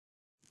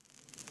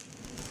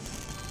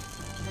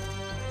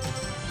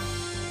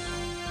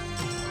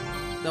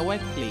the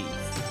workplace.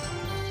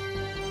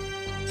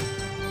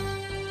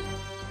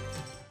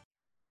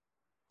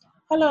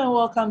 Hello and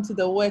welcome to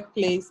The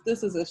Workplace.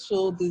 This is a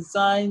show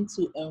designed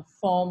to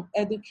inform,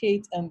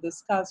 educate, and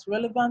discuss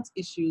relevant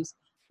issues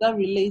that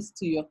relate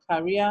to your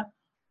career,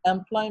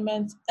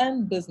 employment,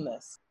 and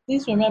business.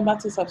 Please remember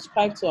to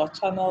subscribe to our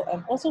channel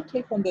and also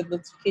click on the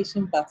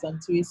notification button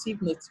to receive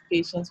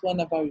notifications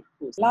whenever we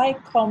post.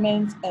 Like,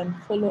 comment, and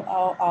follow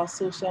our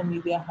social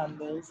media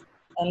handles,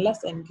 and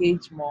let's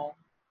engage more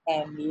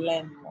and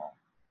learn more.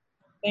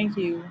 Thank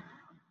you.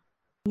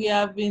 We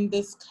have been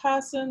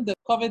discussing the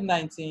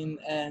COVID-19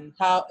 and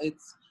how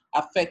it's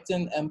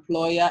affecting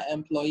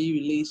employer-employee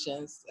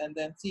relations, and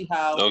then see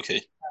how we can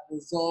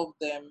resolve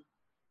them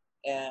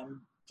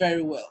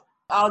very well.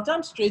 I'll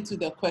jump straight to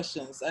the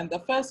questions. And the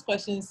first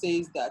question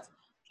says that,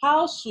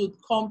 how should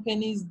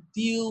companies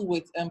deal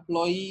with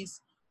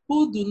employees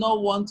who do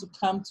not want to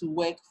come to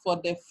work for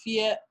the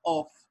fear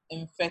of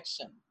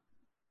infection?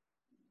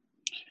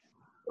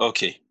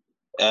 Okay.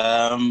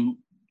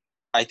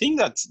 I think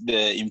that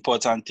the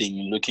important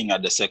thing, looking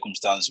at the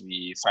circumstance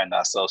we find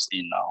ourselves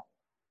in now,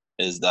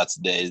 is that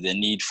there is the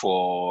need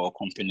for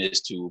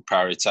companies to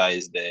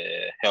prioritize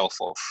the health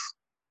of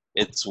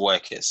its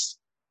workers.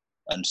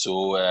 And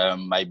so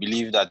I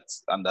believe that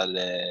under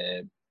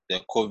the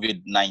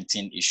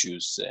COVID-19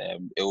 issues,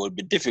 it will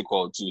be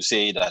difficult to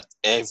say that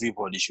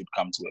everybody should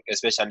come to work,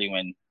 especially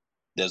when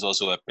there's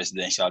also a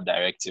presidential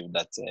directive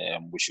that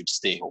we should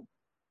stay home.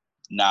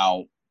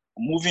 Now,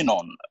 moving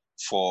on,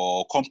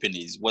 for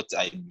companies, what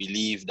I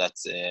believe that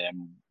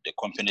the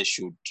company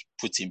should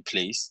put in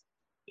place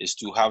is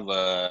to have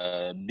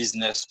a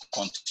business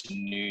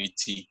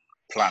continuity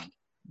plan.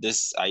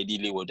 This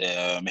ideally would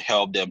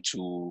help them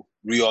to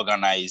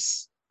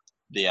reorganize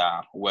their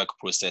work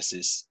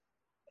processes,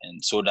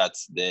 and so that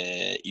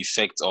the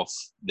effect of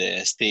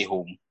the stay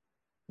home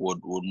would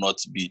not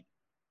be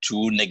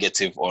too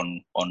negative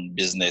on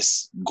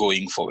business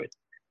going forward.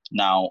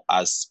 Now,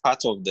 as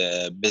part of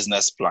the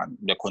business plan,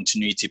 the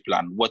continuity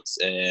plan, what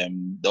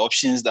the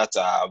options that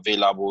are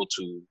available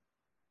to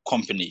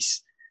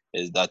companies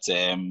is that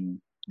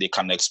they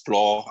can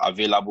explore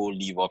available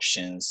leave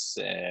options.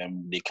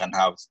 They can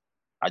have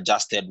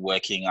adjusted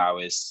working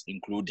hours,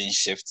 including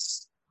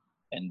shifts,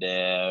 and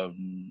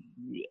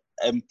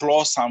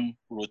employ some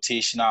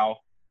rotational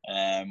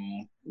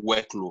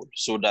workload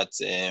so that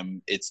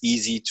it's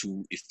easy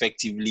to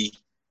effectively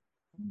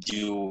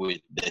deal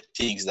with the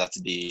things that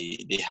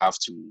they have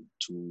to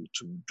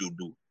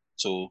do.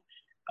 So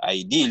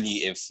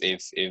ideally,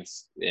 if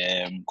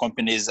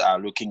companies are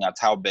looking at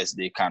how best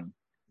they can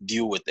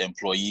deal with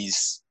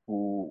employees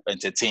who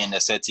entertain a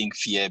certain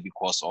fear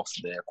because of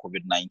the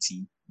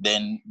COVID-19,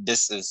 then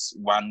this is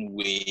one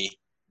way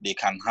they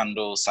can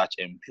handle such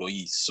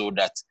employees, so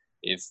that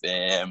if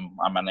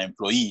I'm an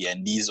employee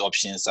and these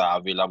options are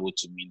available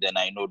to me, then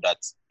I know that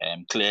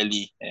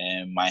clearly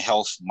my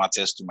health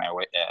matters to my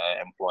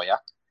employer.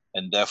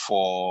 And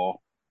therefore,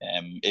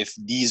 if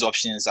these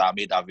options are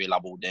made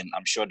available, then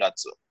I'm sure that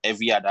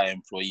every other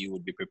employee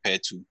would be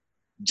prepared to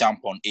jump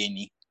on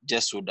any,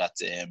 just so that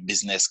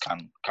business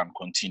can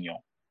continue.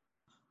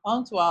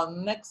 On to our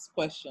next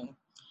question.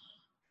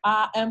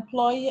 Are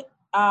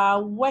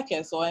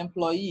workers or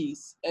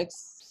employees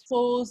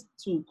exposed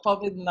to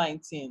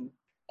COVID-19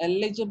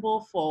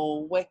 eligible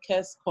for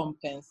workers'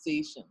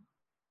 compensation?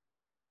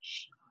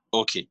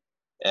 Okay.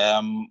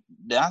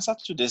 The answer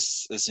to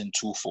this is in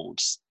two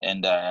folds,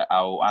 and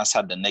I'll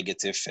answer the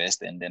negative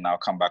first, and then I'll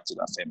come back to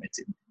the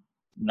affirmative.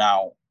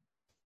 Now,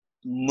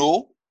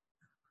 no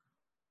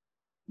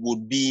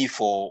would be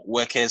for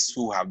workers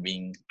who have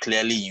been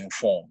clearly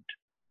informed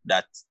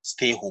that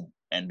stay home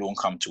and don't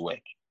come to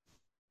work.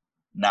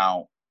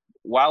 Now,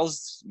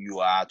 whilst you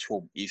are at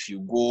home, if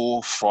you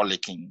go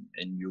frolicking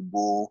and you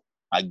go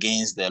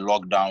against the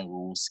lockdown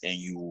rules and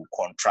you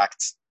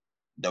contract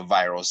the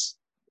virus,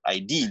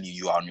 ideally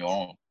you are on your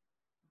own.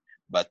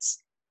 But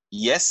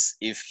yes,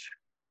 if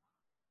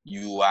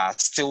you are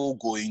still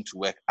going to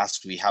work as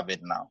we have it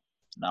now.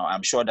 Now,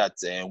 I'm sure that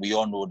we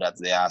all know that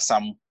there are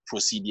some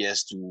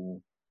procedures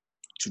to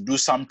do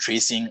some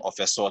tracing of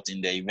a sort in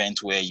the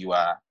event where you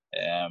are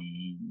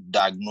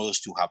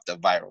diagnosed to have the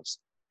virus.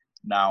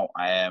 Now,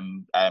 I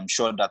am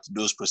sure that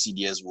those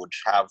procedures would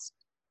have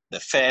the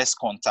first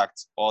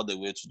contact all the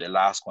way to the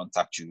last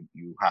contact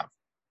you have.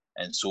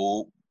 And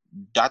so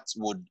that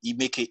would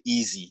make it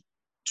easy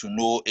to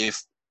know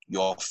if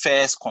your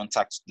first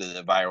contact to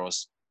the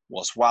virus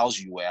was whilst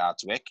you were at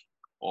work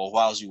or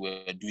whilst you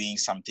were doing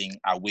something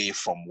away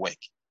from work.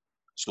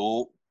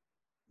 So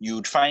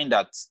you'd find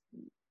that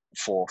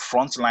for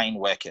frontline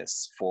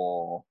workers,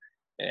 for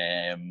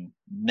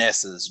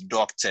nurses,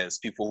 doctors,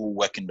 people who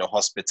work in the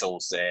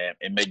hospitals,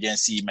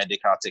 emergency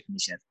medical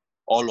technicians,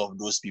 all of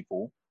those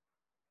people,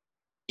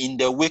 in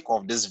the wake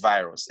of this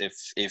virus,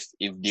 if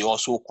they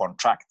also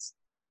contract,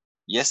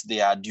 yes,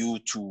 they are due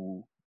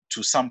to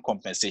some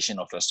compensation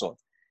of a sort.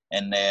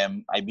 And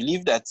I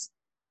believe that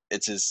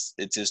it is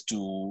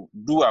to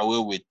do away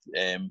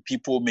with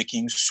people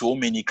making so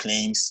many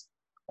claims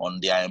on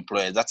their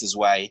employers. That is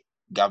why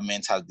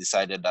government has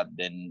decided that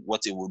then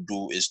what it will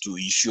do is to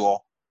ensure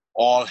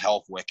all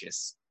health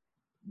workers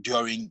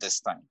during this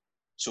time,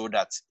 so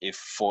that if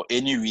for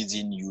any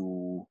reason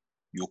you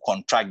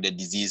contract the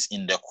disease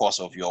in the course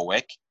of your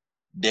work,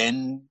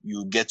 then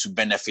you get to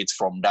benefit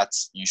from that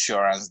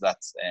insurance that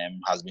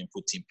has been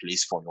put in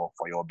place for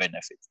your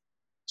benefit.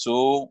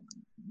 So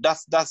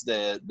that's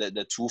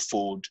the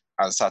twofold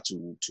answer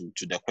to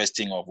the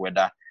question of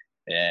whether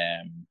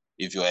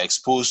if you're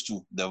exposed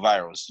to the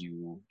virus,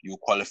 you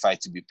qualify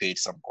to be paid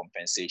some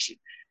compensation.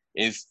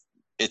 If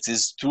it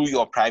is through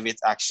your private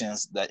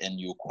actions that and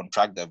you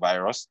contract the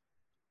virus,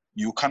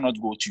 you cannot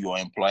go to your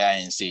employer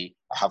and say,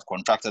 I have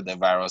contracted the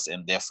virus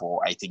and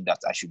therefore I think that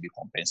I should be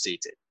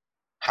compensated.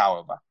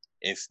 However,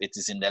 if it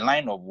is in the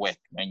line of work,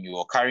 when you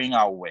are carrying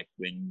out work,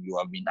 when you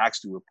have been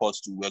asked to report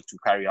to work to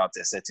carry out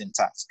a certain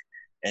task,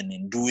 and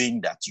in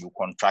doing that you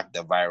contract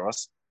the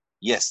virus,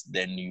 yes,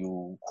 then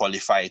you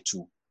qualify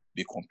to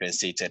be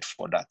compensated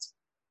for that.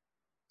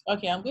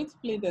 Okay, I'm going to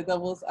play the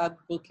devil's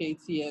advocate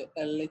here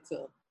a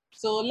little.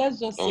 So let's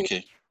just say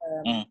Okay.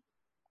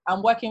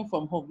 I'm working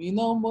from home. You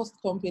know, most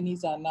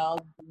companies are now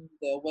doing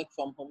the work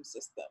from home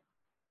system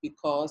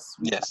because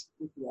we Yes.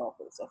 have to the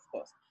office, of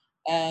course.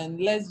 And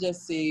let's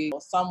just say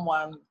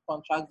someone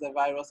contracts the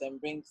virus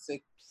and brings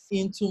it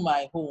into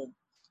my home,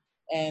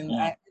 and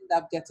I end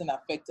up getting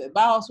affected.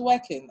 But I was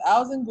working. I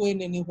wasn't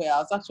going anywhere. I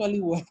was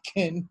actually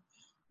working.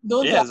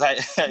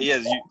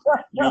 Yes,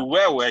 you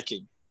were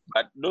working,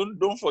 but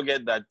don't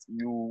forget that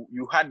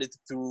you had it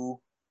through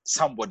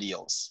somebody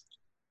else.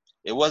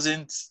 It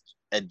wasn't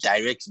a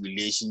direct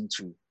relation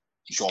to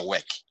your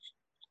work.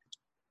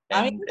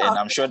 And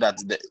I'm sure that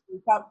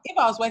if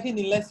I was working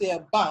in, let's say,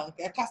 a bank,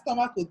 a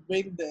customer could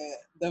bring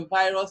the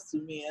virus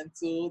to me, and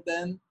so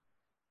then.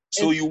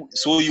 So you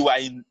are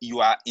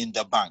in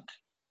the bank.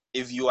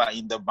 If you are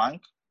in the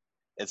bank,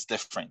 it's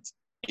different.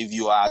 If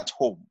you are at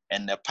home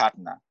and a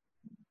partner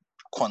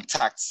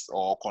contacts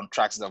or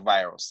contracts the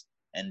virus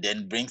and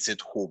then brings it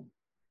home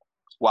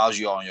while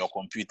you're on your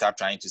computer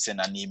trying to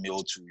send an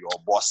email to your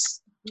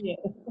boss,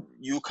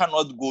 you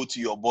cannot go to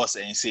your boss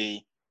and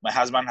say, my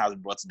husband has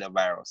brought the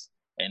virus.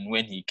 And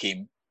when he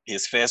came,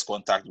 his first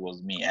contact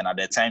was me. And at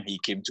the time he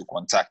came to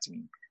contact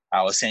me,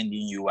 I was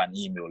sending you an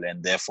email.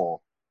 And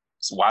therefore,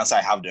 once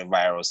I have the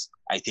virus,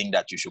 I think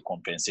that you should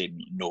compensate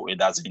me. No, it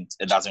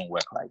doesn't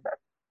work like that.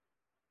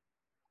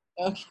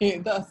 Okay,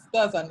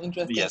 that's an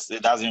interesting. Yes,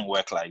 it doesn't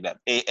work like that.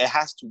 It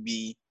has to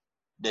be,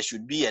 there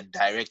should be a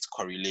direct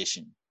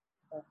correlation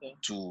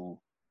to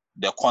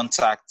the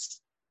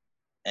contact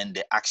and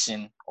the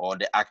action or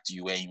the act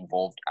you were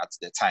involved at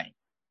the time.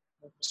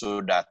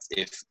 So that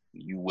if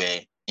you were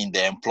in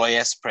the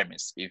employer's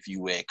premise, if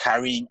you were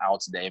carrying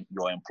out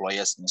your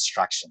employer's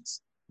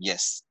instructions,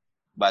 yes.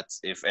 But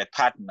if a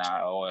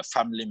partner or a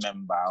family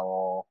member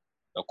or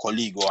a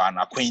colleague or an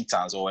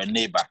acquaintance or a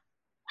neighbor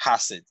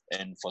has it,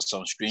 and for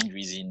some strange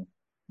reason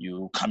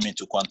you come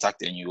into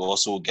contact and you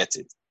also get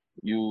it,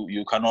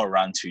 you cannot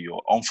run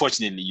to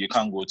unfortunately, you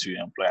can't go to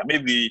your employer.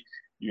 Maybe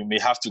you may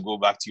have to go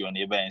back to your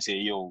neighbor and say,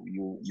 yo,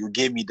 you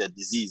gave me the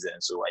disease,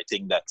 and so I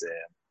think that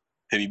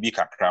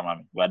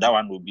but that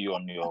one will be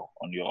on your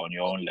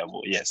own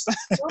level. Yes.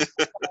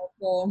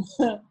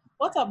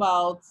 What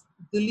about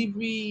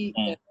delivery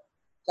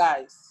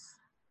guys?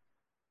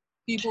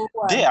 People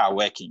who they are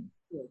working.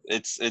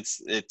 Yes.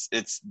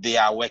 It's they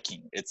are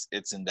working.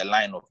 It's in the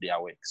line of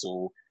their work.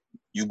 So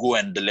you go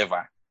and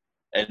deliver.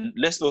 And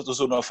let's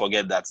also not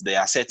forget that there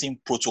are certain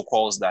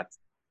protocols that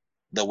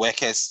the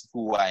workers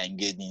who are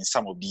engaged in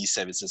some of these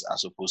services are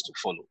supposed to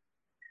follow.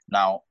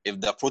 Now, if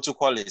the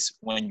protocol is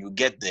when you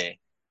get there,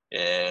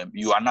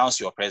 you announce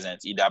your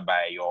presence either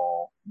by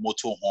your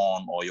motor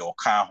horn or your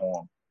car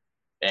horn,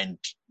 and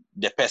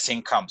the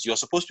person comes, you're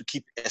supposed to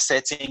keep a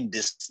certain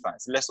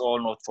distance. Let's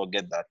all not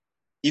forget that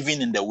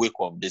even in the wake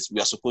of this, we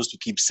are supposed to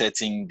keep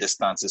certain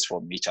distances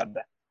from each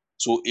other.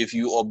 So if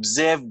you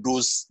observe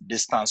those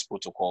distance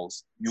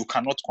protocols, you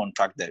cannot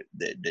contract the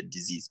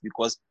disease,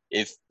 because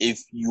if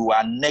you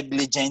are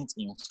negligent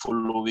in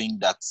following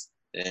that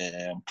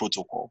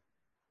protocol,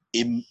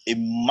 it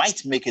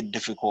might make it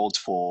difficult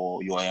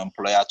for your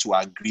employer to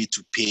agree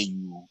to pay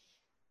you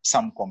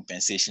some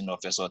compensation of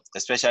a sort,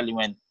 especially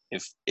when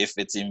if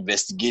it's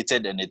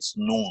investigated and it's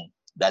known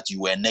that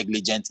you were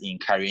negligent in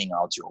carrying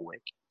out your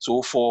work.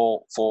 So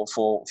for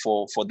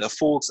the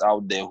folks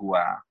out there who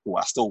are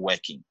still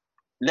working,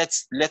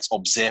 let's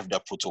observe the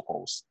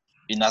protocols.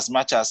 In as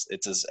much as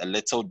it is a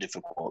little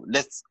difficult,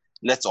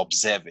 let's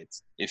observe it.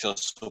 If you're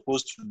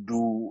supposed to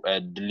do a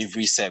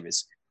delivery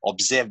service,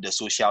 observe the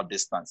social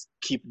distance.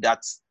 Keep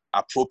that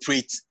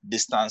appropriate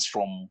distance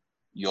from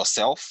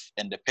yourself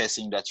and the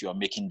person that you are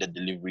making the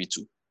delivery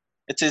to.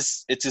 It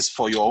is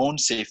for your own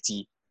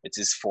safety. It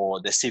is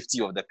for the safety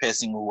of the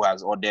person who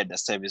has ordered the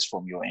service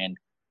from your end.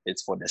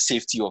 It's for the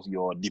safety of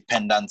your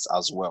dependents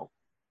as well.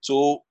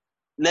 So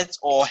let's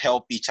all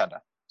help each other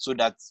so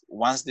that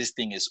once this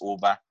thing is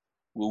over,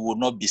 we will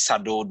not be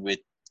saddled with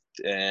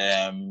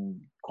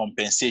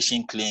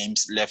compensation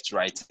claims left,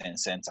 right, and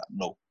center.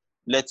 No,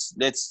 let's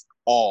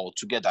all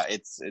together.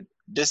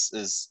 This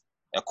is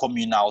a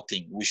communal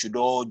thing. We should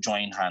all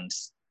join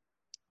hands.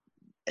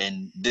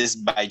 And this,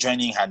 by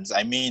joining hands,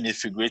 I mean it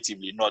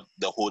figuratively, not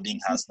the holding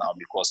hands now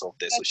because of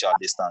the social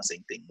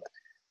distancing thing.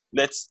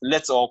 But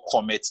let's all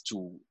commit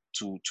to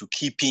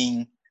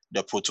keeping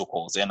the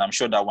protocols. And I'm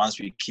sure that once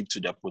we keep to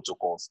the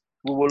protocols,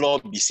 we will all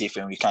be safe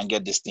and we can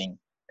get this thing.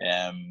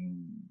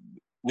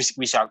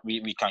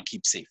 We can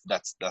keep safe.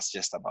 That's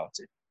just about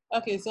it.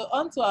 Okay, so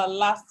on to our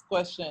last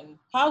question.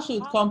 How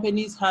should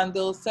companies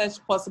handle such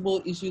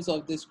possible issues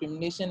of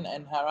discrimination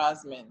and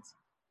harassment?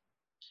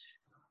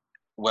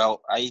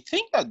 Well, I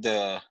think that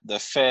the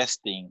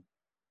first thing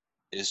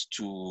is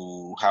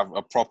to have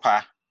a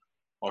proper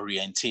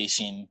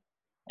orientation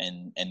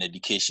and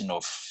education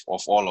of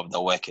all of the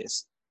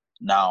workers.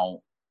 Now,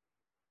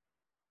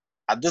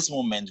 at this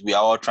moment, we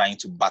are all trying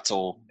to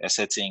battle a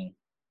certain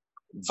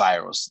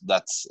virus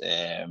that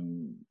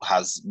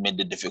has made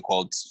it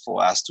difficult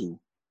for us to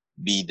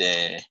be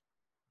the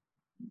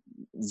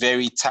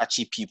very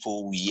touchy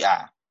people we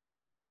are.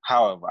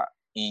 However,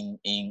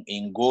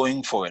 in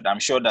going forward, I'm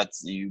sure that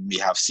you may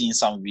have seen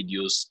some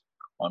videos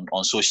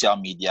on social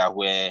media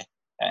where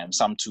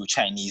some two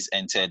Chinese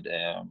entered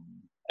a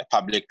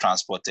public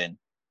transport and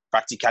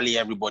practically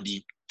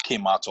everybody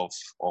came out of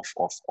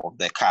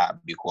the car,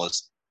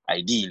 because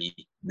ideally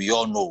we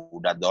all know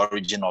that the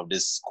origin of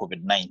this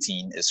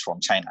COVID-19 is from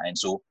China. And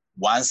so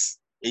once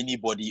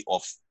anybody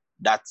of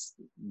that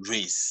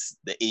race,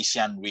 the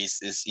Asian race,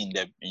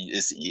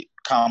 it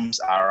comes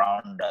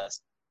around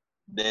us,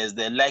 there's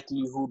the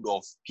likelihood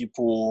of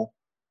people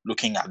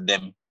looking at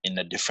them in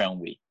a different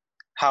way.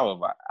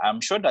 However,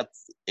 I'm sure that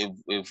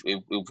if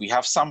we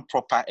have some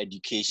proper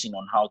education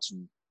on how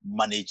to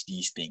manage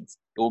these things,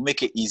 it will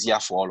make it easier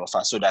for all of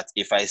us, so that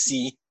if I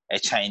see a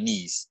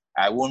Chinese,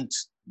 I won't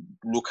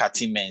look at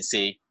him and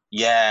say,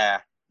 yeah,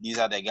 these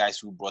are the guys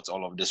who brought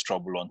all of this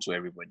trouble onto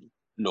everybody.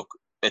 Look,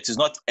 it is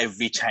not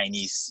every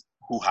Chinese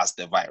who has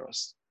the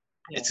virus.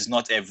 Yeah. It is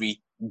not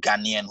every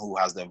Ghanaian who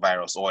has the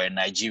virus, or a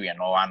Nigerian,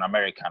 or an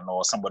American,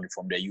 or somebody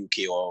from the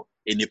UK, or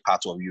any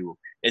part of Europe.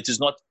 It is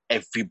not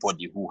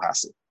everybody who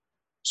has it.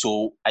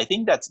 So I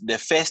think that the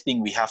first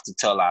thing we have to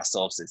tell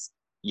ourselves is,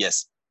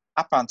 yes,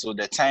 up until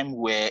the time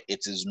where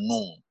it is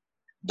known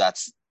that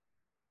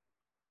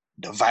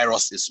the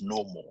virus is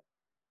no more,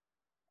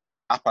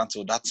 up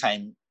until that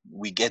time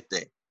we get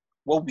there,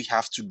 what we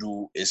have to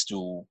do is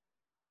to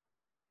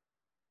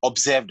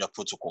observe the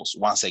protocols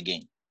once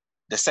again.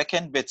 The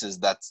second bit is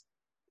that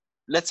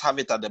let's have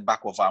it at the back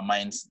of our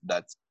minds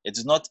that it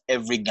is not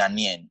every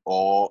Ghanaian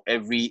or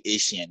every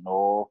Asian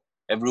or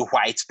every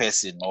white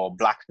person or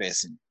black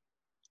person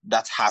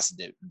that has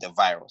the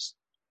virus.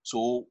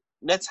 So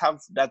let's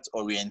have that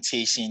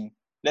orientation.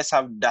 Let's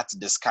have that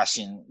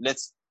discussion.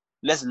 Let's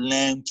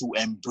learn to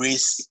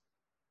embrace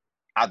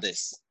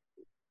others,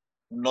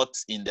 not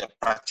in the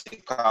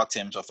practical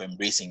terms of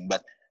embracing,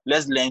 but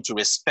let's learn to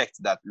respect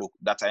that. Look,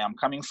 that I am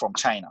coming from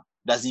China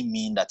doesn't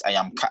mean that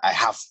I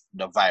have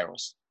the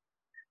virus.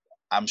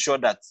 I'm sure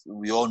that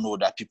we all know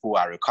that people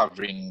are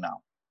recovering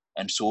now.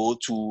 And so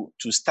to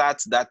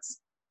start that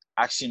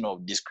action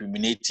of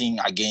discriminating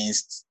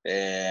against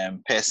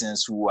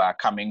persons who are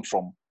coming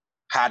from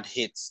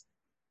hard-hit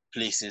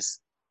places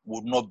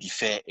would not be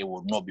fair. It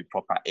would not be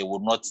proper. It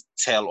would not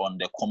tell on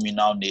the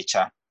communal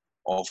nature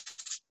of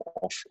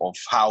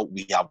how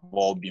we have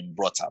all been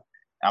brought up.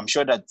 I'm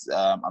sure that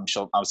I'm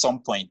sure at some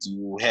point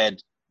you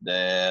heard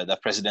the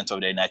president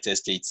of the United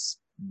States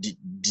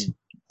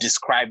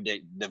describe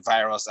the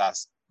virus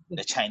as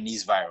the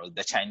Chinese virus,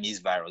 the Chinese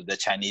virus, the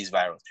Chinese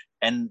virus.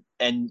 And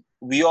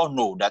we all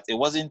know that it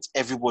wasn't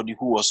everybody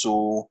who was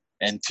so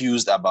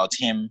enthused about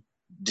him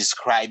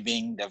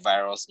describing the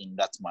virus in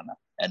that manner.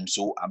 And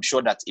so I'm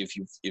sure that if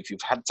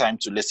you've had time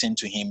to listen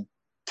to him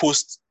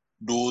post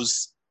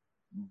those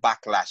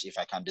backlash, if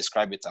I can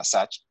describe it as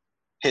such,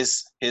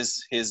 his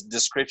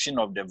description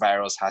of the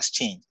virus has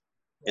changed.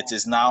 Yeah. It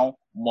is now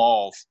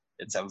more of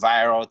it's a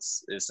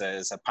virus, it's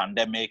a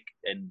pandemic,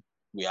 and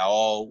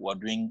we're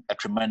doing a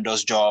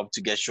tremendous job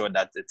to get sure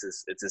that it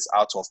is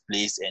out of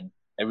place and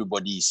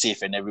everybody is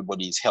safe and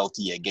everybody is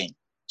healthy again.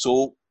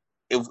 So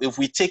if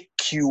we take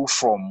cue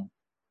from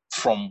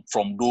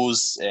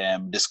those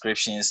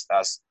descriptions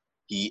as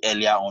he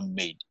earlier on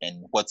made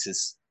and what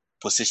his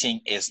position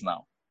is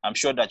now, I'm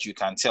sure that you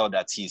can tell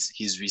that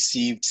he's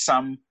received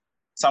some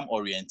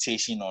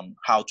orientation on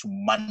how to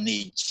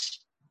manage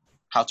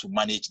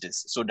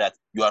this, so that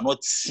you are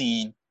not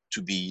seen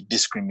to be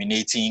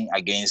discriminating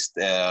against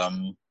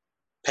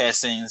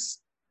persons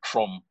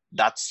from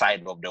that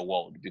side of the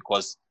world.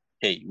 Because,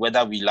 hey,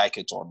 whether we like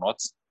it or not,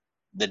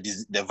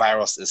 the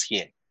virus is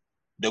here.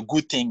 The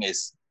good thing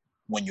is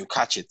when you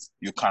catch it,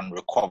 you can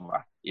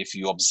recover if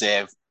you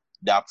observe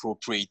the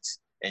appropriate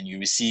and you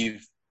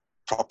receive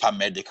proper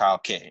medical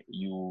care.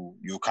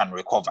 You can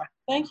recover.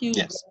 Thank you,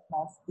 yes,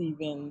 very much,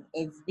 Stephen.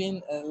 It's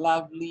been a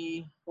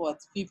lovely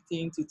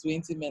 15 to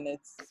 20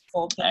 minutes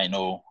talking. I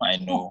know. I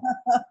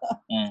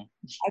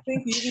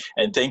think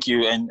and thank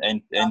you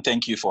and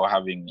thank you for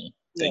having me.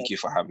 Thank you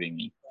for having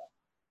me.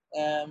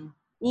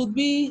 We'll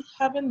be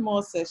having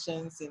more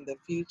sessions in the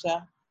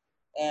future.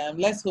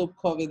 Let's hope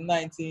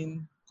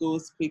COVID-19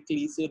 goes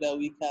quickly so that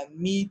we can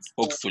meet.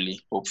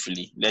 Hopefully.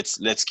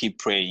 Let's keep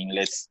praying.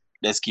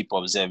 Let's keep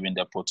observing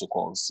the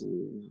protocols.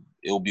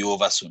 It will be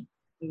over soon.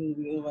 It will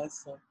be over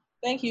soon.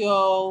 Thank you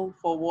all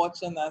for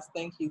watching us.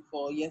 Thank you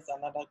for yet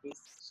another great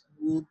session.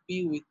 We'll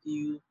be with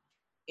you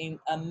in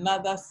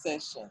another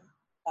session.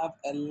 Have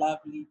a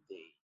lovely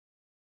day.